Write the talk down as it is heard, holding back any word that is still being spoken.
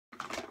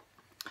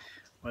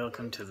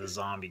Welcome to the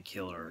Zombie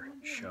Killer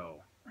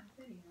Show.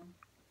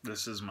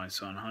 This is my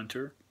son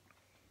Hunter,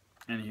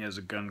 and he has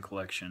a gun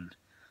collection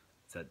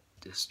that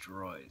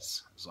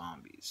destroys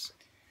zombies.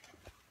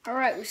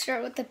 Alright, we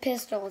start with the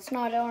pistol. It's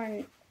not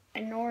an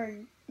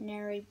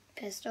ordinary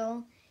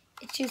pistol.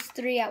 It shoots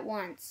 3 at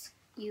once.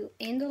 You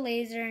aim the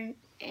laser and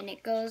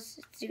it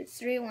shoots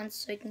 3 at once,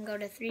 so it can go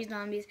to 3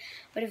 zombies.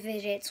 But if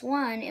it hits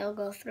 1, it'll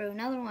go through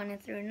another one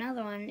and through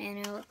another one, and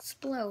it'll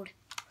explode.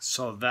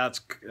 So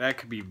that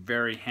could be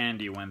very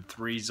handy when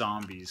 3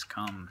 zombies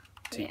come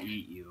to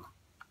eat you.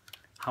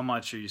 How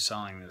much are you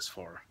selling this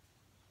for?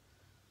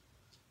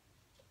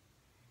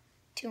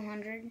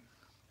 $200.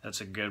 That's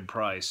a good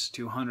price.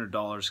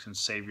 $200 can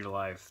save your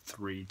life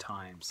 3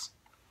 times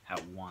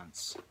at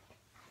once.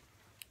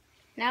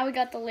 Now we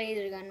got the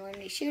laser gun. When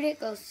they shoot it, it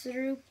goes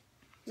through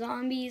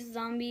zombies,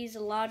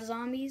 a lot of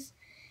zombies.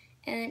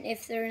 And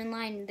if they're in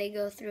line, they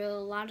go through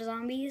a lot of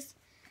zombies.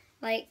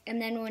 And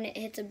then when it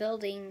hits a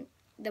building,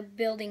 the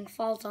building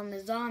falls on the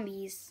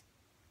zombies.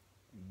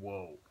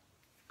 Whoa.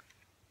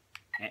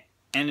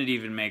 And it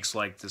even makes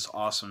like this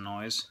awesome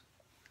noise.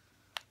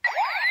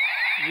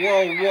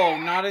 Whoa,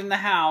 not in the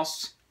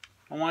house.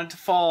 I want it to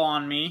fall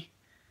on me.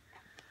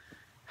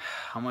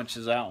 How much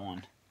is that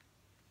one?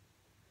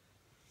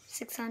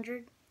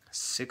 $600.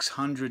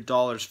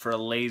 $600 for a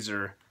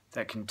laser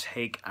that can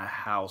take a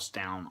house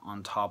down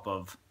on top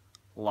of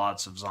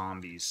lots of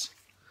zombies.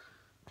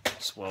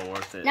 It's well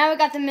worth it. Now we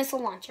got the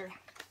missile launcher.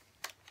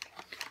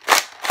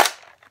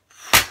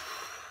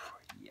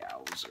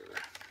 Yowzer.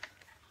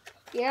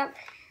 Yep.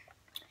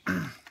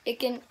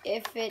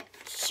 If it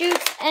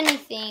shoots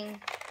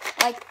anything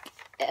like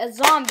a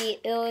zombie,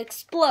 it'll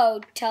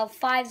explode till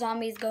 5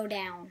 zombies go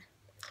down.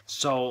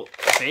 So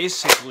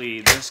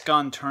basically, this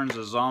gun turns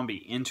a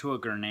zombie into a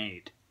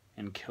grenade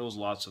and kills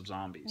lots of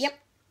zombies. Yep.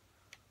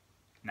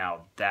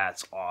 Now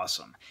that's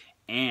awesome.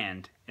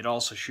 And it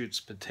also shoots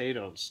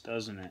potatoes,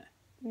 doesn't it?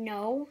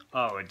 No.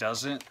 Oh, it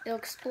doesn't? It'll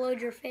explode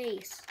your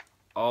face.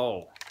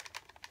 Oh.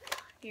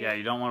 Yeah,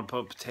 you don't want to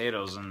put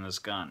potatoes in this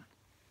gun.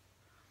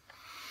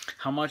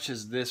 How much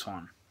is this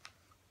one?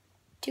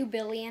 $2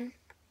 billion.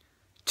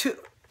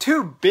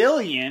 $2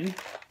 billion?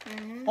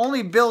 Mm-hmm.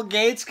 Only Bill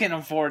Gates can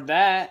afford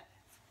that.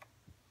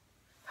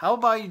 How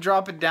about you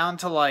drop it down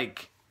to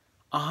like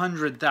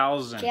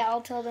 100,000? Yeah,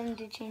 I'll tell them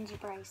to change the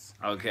price.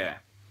 Okay.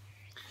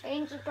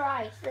 Change the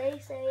price. They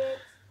say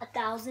it's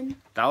 1,000.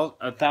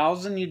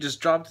 1,000? You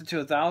just dropped it to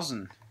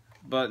 1,000.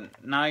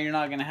 But now you're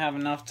not going to have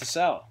enough to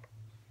sell.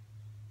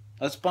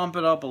 Let's bump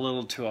it up a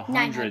little to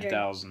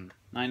 100,000.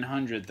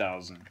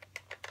 900,000.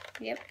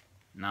 Yep.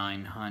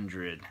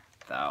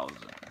 900,000.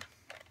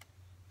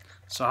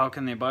 So how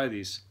can they buy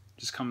these?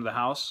 Just come to the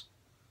house?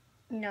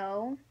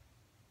 No.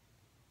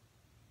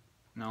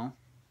 No?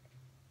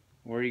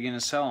 Where are you going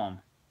to sell them?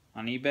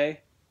 On eBay?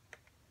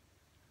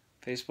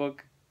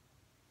 Facebook?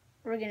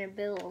 We're going to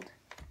build.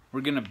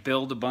 We're going to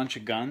build a bunch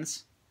of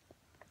guns?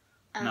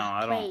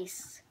 A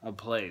place. A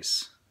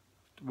place.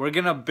 We're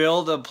going to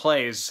build a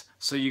place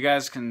so you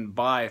guys can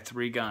buy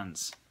 3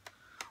 guns.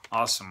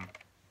 Awesome.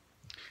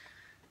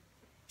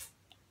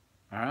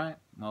 Alright,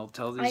 well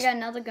tell these... I got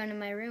another gun in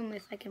my room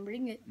if I can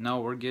bring it. No,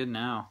 we're good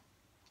now.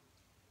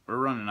 We're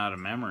running out of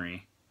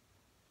memory.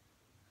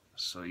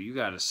 So you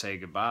gotta say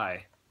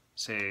goodbye.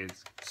 Say,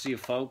 see you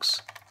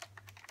folks.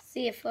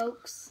 See you,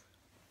 folks.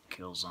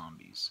 Kill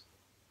zombies.